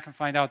come back and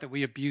find out that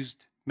we abused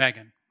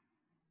Megan.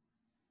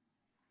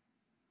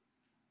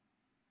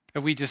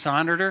 That we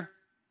dishonored her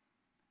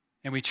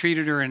and we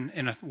treated her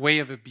in a way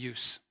of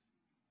abuse.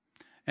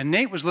 And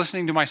Nate was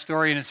listening to my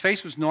story, and his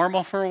face was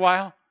normal for a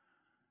while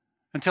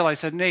until I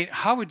said, Nate,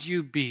 how would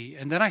you be?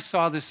 And then I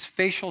saw this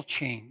facial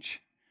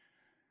change.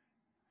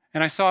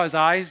 And I saw his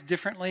eyes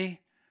differently,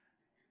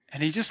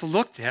 and he just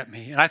looked at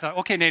me. And I thought,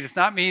 okay, Nate, it's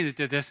not me that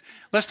did this.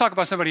 Let's talk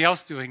about somebody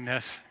else doing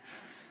this.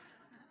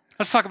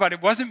 Let's talk about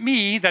it wasn't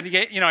me that,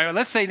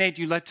 let's say, Nate,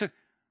 you let to.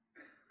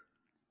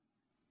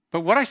 But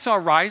what I saw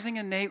rising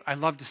in Nate, I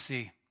loved to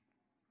see.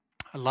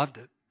 I loved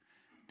it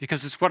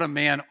because it's what a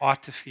man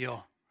ought to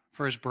feel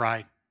for his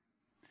bride.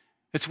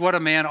 It's what a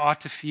man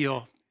ought to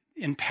feel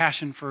in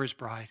passion for his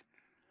bride.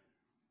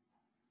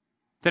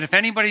 That if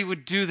anybody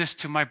would do this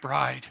to my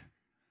bride,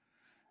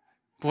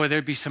 boy,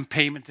 there'd be some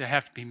payment that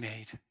have to be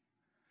made.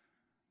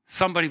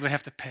 Somebody would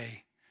have to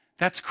pay.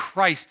 That's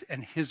Christ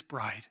and his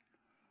bride.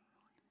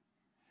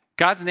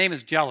 God's name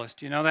is jealous.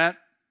 Do you know that?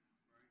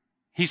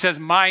 He says,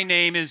 my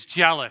name is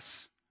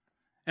jealous.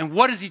 And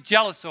what is he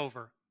jealous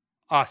over?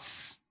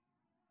 Us.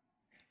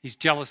 He's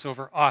jealous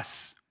over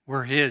us.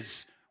 We're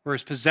his. We're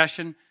his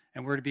possession,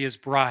 and we're to be his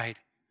bride.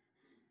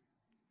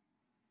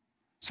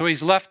 So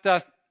he's left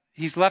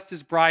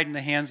his bride in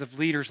the hands of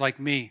leaders like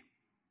me.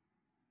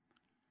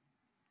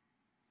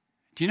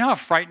 Do you know how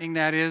frightening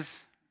that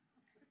is?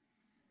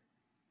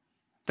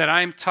 That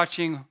I'm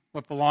touching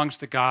what belongs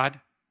to God?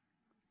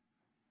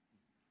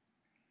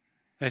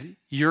 That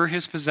you're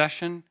his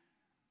possession,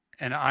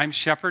 and I'm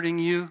shepherding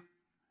you,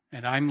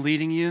 and I'm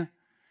leading you?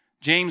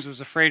 James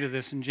was afraid of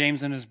this, and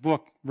James in his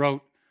book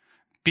wrote,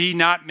 be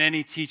not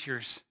many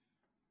teachers,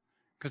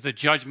 because the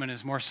judgment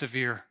is more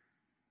severe.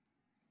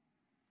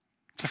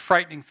 It's a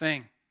frightening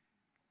thing.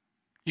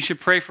 You should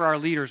pray for our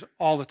leaders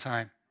all the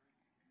time.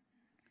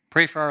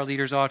 Pray for our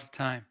leaders all the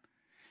time.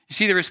 You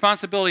see, the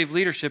responsibility of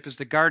leadership is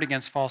to guard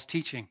against false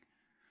teaching.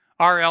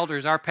 Our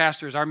elders, our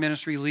pastors, our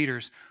ministry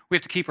leaders, we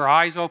have to keep our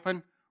eyes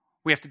open.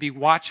 We have to be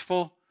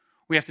watchful.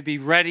 We have to be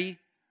ready,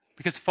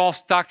 because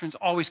false doctrine's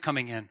always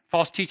coming in.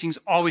 False teaching's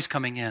always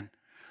coming in.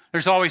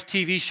 There's always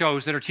TV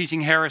shows that are teaching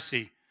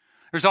heresy.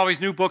 There's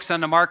always new books on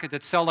the market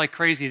that sell like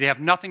crazy. They have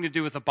nothing to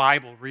do with the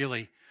Bible,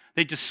 really.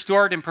 They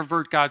distort and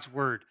pervert God's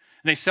word,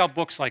 and they sell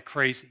books like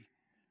crazy,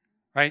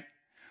 right?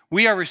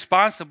 We are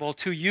responsible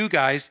to you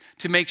guys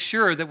to make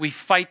sure that we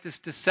fight this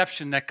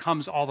deception that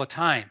comes all the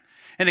time.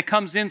 And it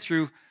comes in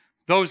through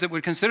those that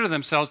would consider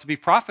themselves to be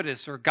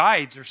prophetess or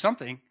guides or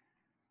something.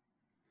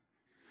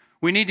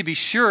 We need to be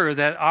sure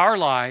that our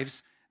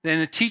lives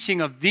and the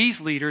teaching of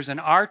these leaders in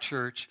our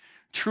church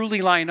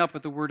truly line up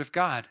with the Word of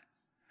God.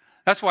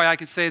 That's why I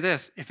can say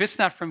this: if it's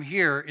not from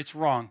here, it's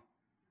wrong.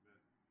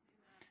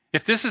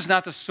 If this is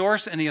not the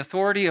source and the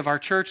authority of our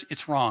church,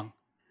 it's wrong.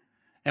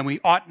 And we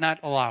ought not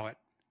allow it,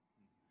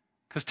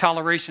 because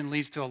toleration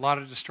leads to a lot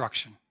of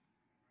destruction.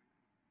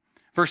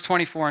 Verse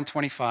 24 and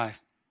 25.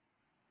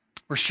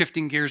 We're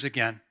shifting gears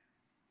again.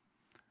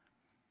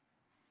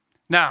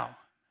 Now,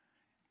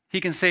 he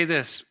can say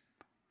this,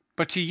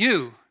 but to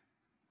you,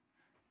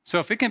 so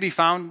if it can be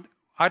found,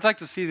 I'd like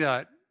to see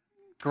the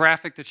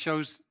graphic that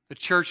shows the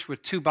church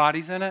with two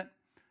bodies in it.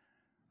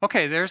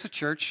 Okay, there's a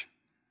church.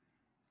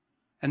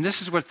 And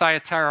this is what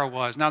Thyatira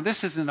was. Now,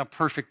 this isn't a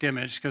perfect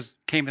image because it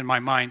came in my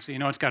mind, so you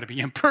know it's got to be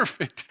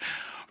imperfect.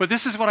 But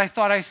this is what I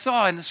thought I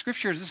saw in the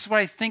scriptures. This is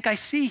what I think I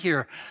see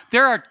here.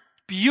 There are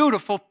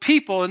beautiful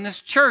people in this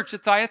church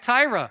at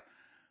Thyatira.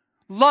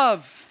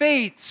 Love,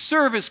 faith,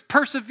 service,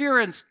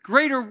 perseverance,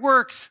 greater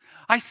works.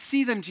 I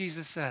see them,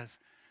 Jesus says.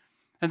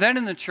 And then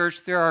in the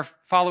church, there are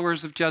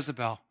followers of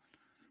Jezebel.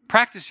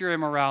 Practice your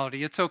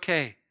immorality. It's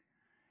okay.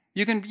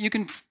 You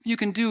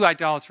can do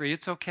idolatry.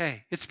 It's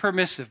okay. It's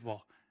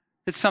permissible.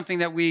 It's something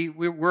that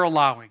we're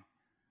allowing.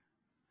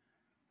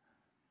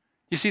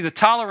 You see, the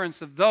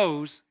tolerance of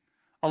those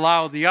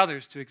allow the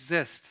others to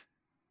exist.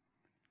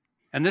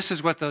 And this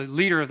is what the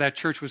leader of that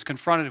church was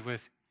confronted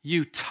with.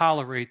 You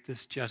tolerate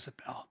this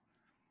Jezebel.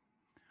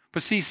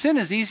 But see, sin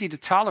is easy to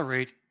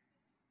tolerate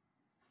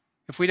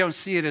if we don't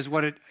see it as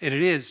what it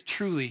is,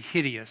 truly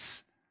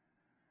hideous.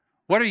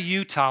 What are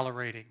you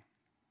tolerating?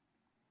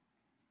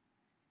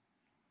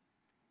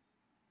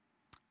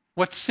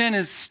 What sin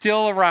is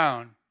still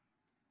around,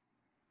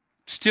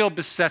 still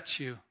besets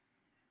you,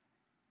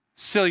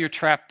 still you're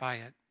trapped by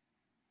it.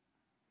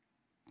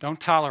 Don't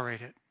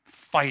tolerate it.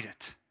 Fight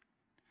it.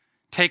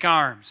 Take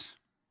arms.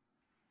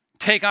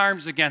 Take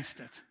arms against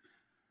it.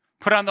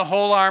 Put on the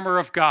whole armor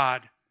of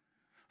God.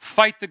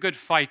 Fight the good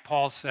fight,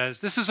 Paul says.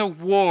 This is a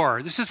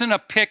war. This isn't a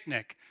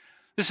picnic.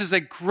 This is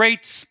a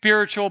great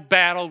spiritual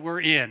battle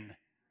we're in.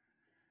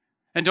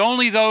 And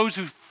only those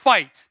who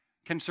fight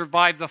can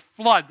survive the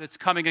flood that's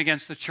coming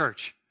against the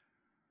church.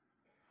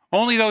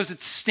 Only those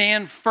that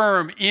stand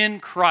firm in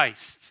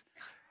Christ,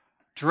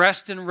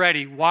 dressed and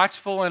ready,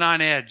 watchful and on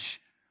edge,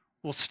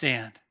 will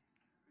stand.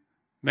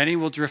 Many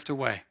will drift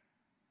away.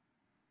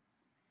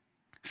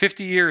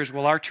 50 years,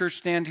 will our church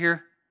stand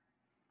here?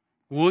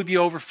 Will we be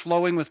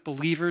overflowing with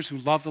believers who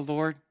love the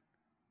Lord?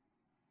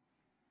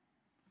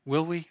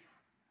 Will we?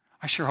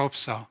 I sure hope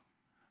so.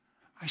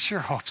 I sure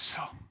hope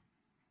so.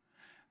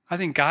 I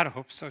think God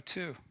hopes so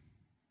too.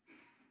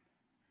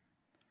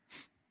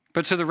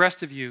 But to the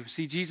rest of you,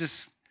 see,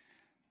 Jesus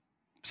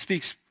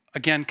speaks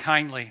again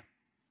kindly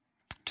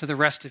to the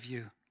rest of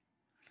you.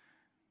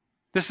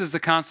 This is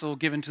the counsel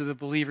given to the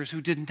believers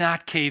who did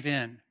not cave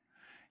in.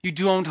 You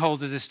don't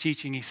hold to this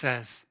teaching, he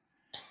says.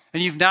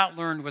 And you've not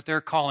learned what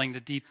they're calling the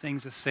deep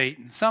things of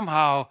Satan.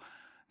 Somehow,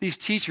 these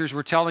teachers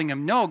were telling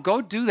him, no,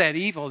 go do that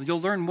evil. You'll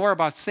learn more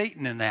about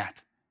Satan in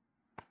that.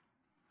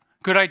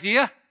 Good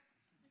idea?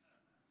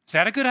 Is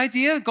that a good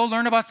idea? Go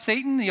learn about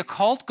Satan, the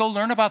occult? Go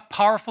learn about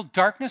powerful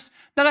darkness?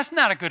 No, that's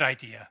not a good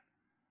idea.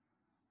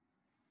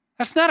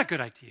 That's not a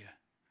good idea.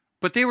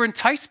 But they were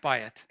enticed by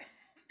it.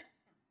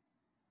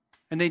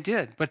 And they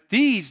did. But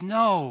these,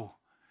 no.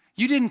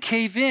 You didn't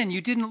cave in.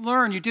 You didn't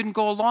learn. You didn't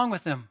go along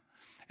with them.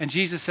 And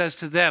Jesus says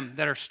to them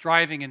that are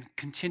striving and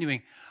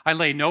continuing, I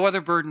lay no other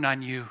burden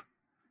on you.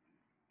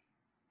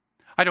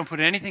 I don't put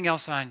anything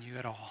else on you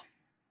at all.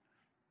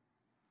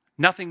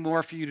 Nothing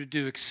more for you to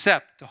do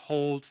except to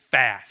hold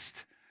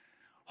fast.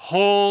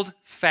 Hold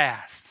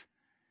fast.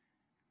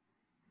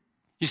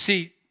 You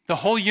see, the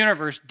whole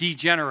universe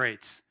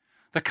degenerates.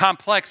 The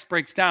complex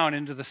breaks down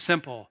into the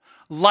simple.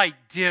 Light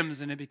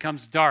dims and it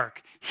becomes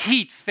dark.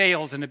 Heat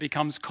fails and it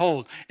becomes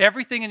cold.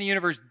 Everything in the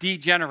universe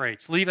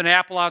degenerates. Leave an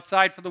apple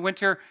outside for the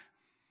winter,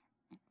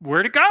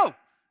 where'd it go?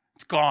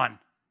 It's gone.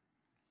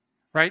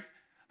 Right?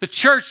 The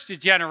church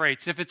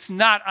degenerates if it's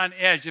not on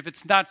edge, if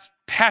it's not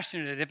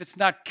passionate, if it's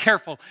not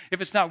careful,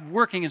 if it's not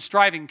working and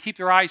striving, keep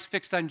their eyes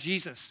fixed on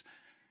Jesus.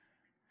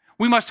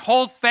 We must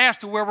hold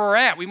fast to where we're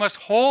at. We must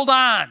hold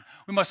on.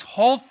 We must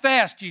hold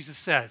fast, Jesus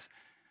says,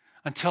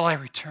 until I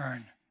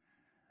return.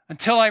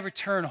 Until I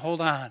return, hold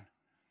on.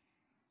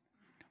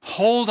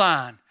 Hold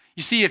on.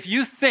 You see, if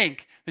you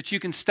think that you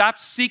can stop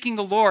seeking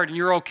the Lord and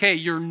you're okay,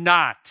 you're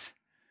not.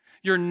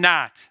 You're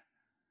not.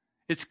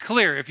 It's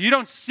clear. If you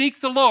don't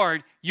seek the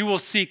Lord, you will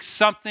seek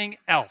something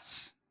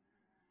else.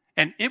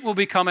 And it will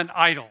become an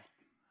idol.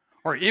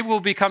 Or it will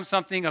become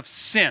something of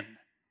sin.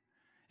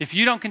 If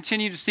you don't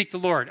continue to seek the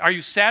Lord, are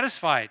you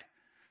satisfied?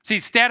 See,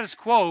 status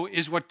quo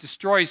is what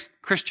destroys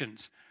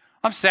Christians.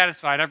 I'm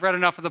satisfied. I've read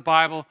enough of the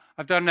Bible.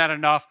 I've done that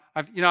enough.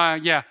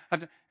 And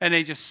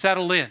they just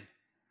settle in.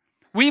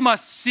 We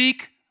must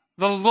seek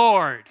the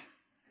Lord.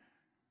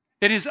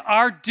 It is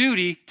our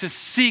duty to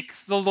seek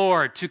the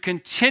Lord, to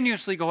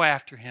continuously go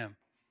after him.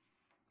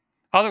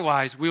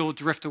 Otherwise, we will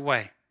drift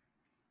away.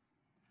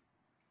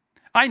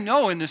 I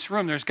know in this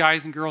room there's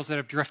guys and girls that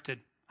have drifted.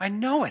 I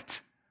know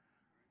it.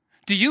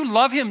 Do you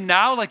love him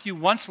now like you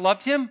once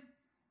loved him?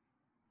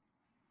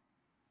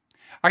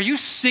 Are you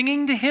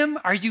singing to him?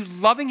 Are you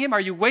loving him? Are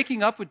you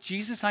waking up with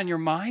Jesus on your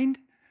mind?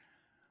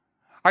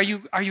 Are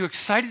you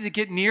excited to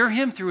get near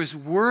him through his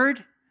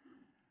word?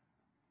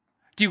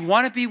 Do you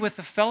want to be with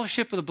the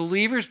fellowship of the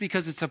believers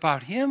because it's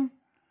about him?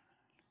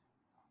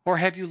 Or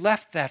have you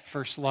left that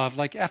first love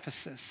like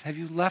Ephesus? Have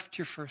you left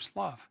your first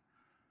love?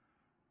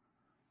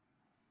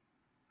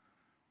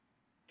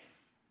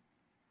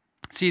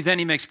 See, then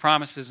he makes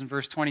promises in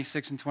verse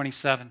 26 and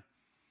 27.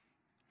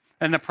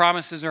 And the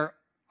promises are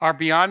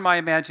beyond my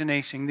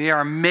imagination. They are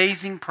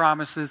amazing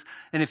promises.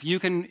 And if you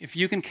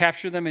can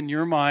capture them in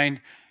your mind,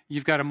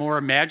 you've got a more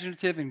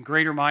imaginative and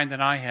greater mind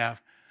than I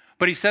have.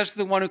 But he says to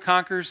the one who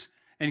conquers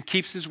and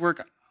keeps his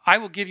work, I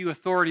will give you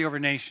authority over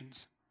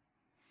nations.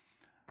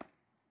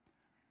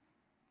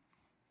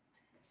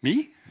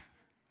 Me?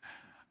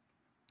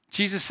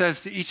 Jesus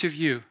says to each of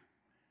you,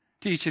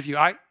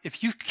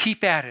 if you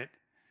keep at it,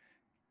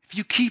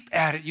 you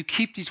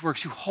keep these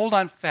works, you hold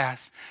on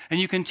fast, and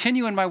you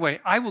continue in my way,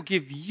 I will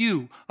give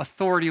you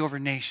authority over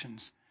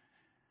nations.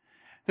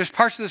 There's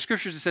parts of the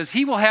scriptures that says,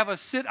 he will have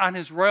us sit on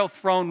his royal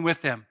throne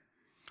with him.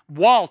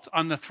 Walt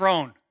on the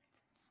throne.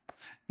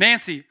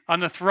 Nancy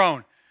on the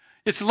throne.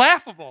 It's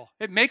laughable.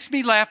 It makes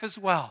me laugh as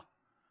well.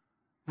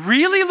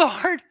 Really,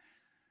 Lord?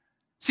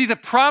 See, the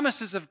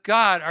promises of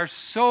God are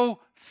so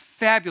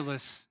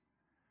fabulous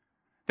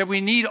that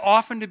we need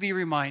often to be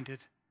reminded.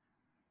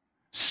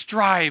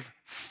 Strive,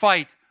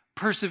 fight,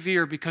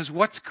 persevere, because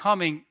what's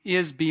coming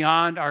is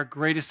beyond our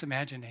greatest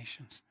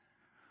imaginations.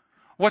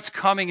 What's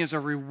coming is a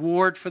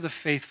reward for the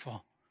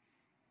faithful.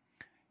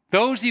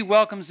 Those he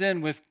welcomes in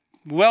with,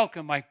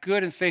 welcome, my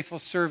good and faithful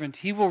servant.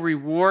 He will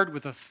reward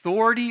with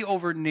authority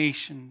over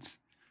nations,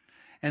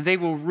 and they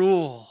will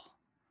rule.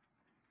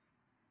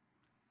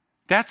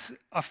 That's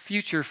a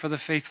future for the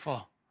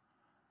faithful.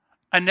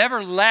 An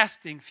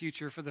everlasting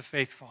future for the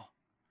faithful.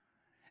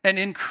 An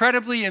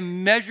incredibly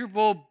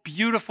immeasurable,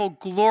 beautiful,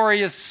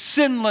 glorious,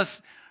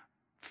 sinless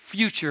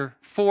future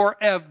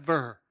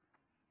forever.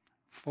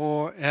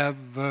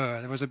 Forever.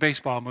 There was a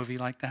baseball movie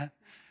like that.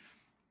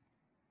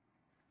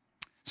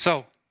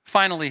 So,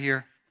 finally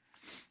here,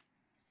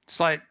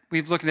 slide,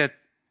 we've looked at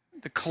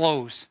the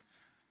close.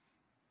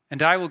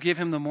 And I will give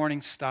him the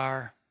morning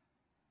star,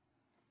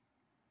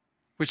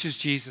 which is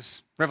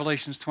Jesus.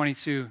 Revelations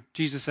 22,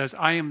 Jesus says,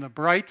 I am the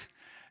bright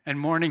and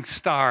morning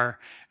star.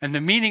 And the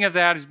meaning of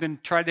that has been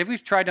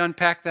we've tried to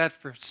unpack that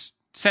for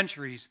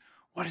centuries.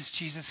 What is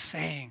Jesus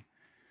saying?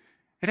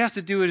 It has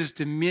to do with his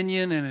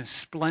dominion and his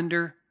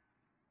splendor.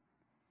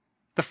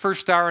 The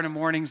first star in the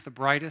morning is the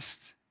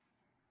brightest.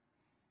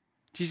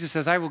 Jesus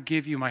says, I will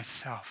give you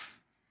myself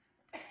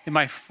in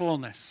my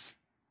fullness.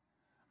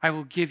 I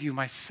will give you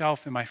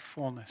myself in my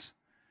fullness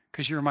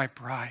because you're my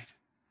bride.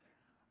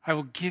 I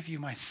will give you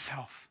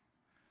myself.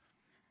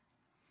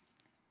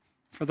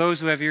 For those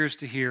who have ears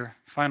to hear,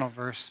 final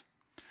verse.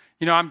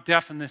 You know, I'm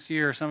deaf in this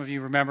ear. Some of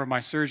you remember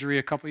my surgery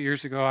a couple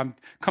years ago. I'm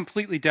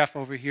completely deaf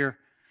over here.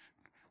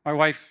 My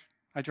wife,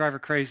 I drive her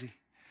crazy.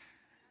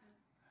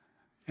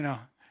 You know,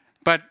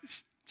 but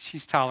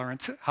she's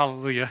tolerant.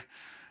 Hallelujah.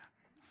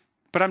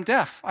 But I'm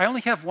deaf. I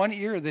only have one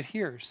ear that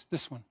hears,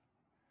 this one.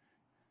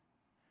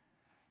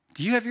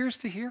 Do you have ears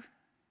to hear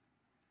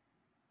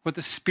what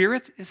the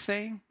Spirit is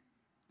saying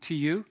to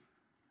you?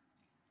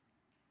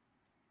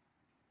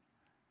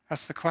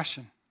 That's the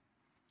question.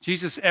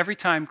 Jesus every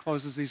time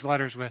closes these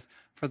letters with,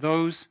 for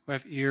those who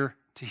have ear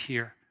to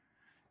hear.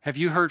 Have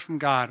you heard from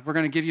God? We're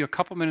going to give you a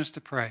couple minutes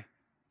to pray.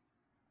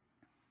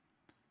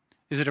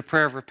 Is it a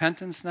prayer of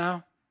repentance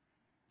now?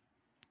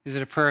 Is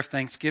it a prayer of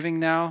thanksgiving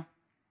now?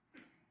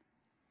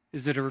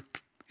 Is it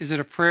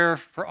a prayer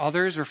for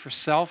others or for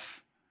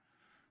self?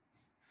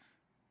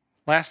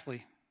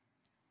 Lastly,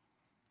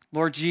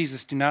 Lord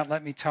Jesus, do not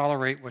let me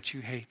tolerate what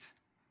you hate.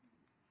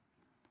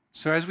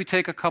 So as we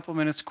take a couple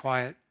minutes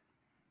quiet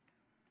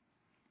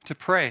to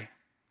pray,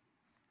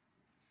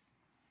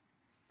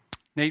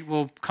 Nate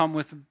will come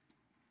with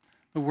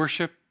the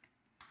worship.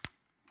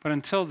 But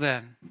until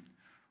then,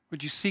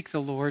 would you seek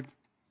the Lord?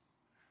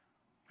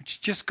 Would you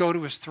just go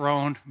to his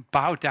throne,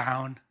 bow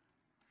down,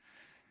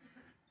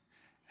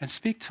 and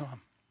speak to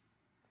him?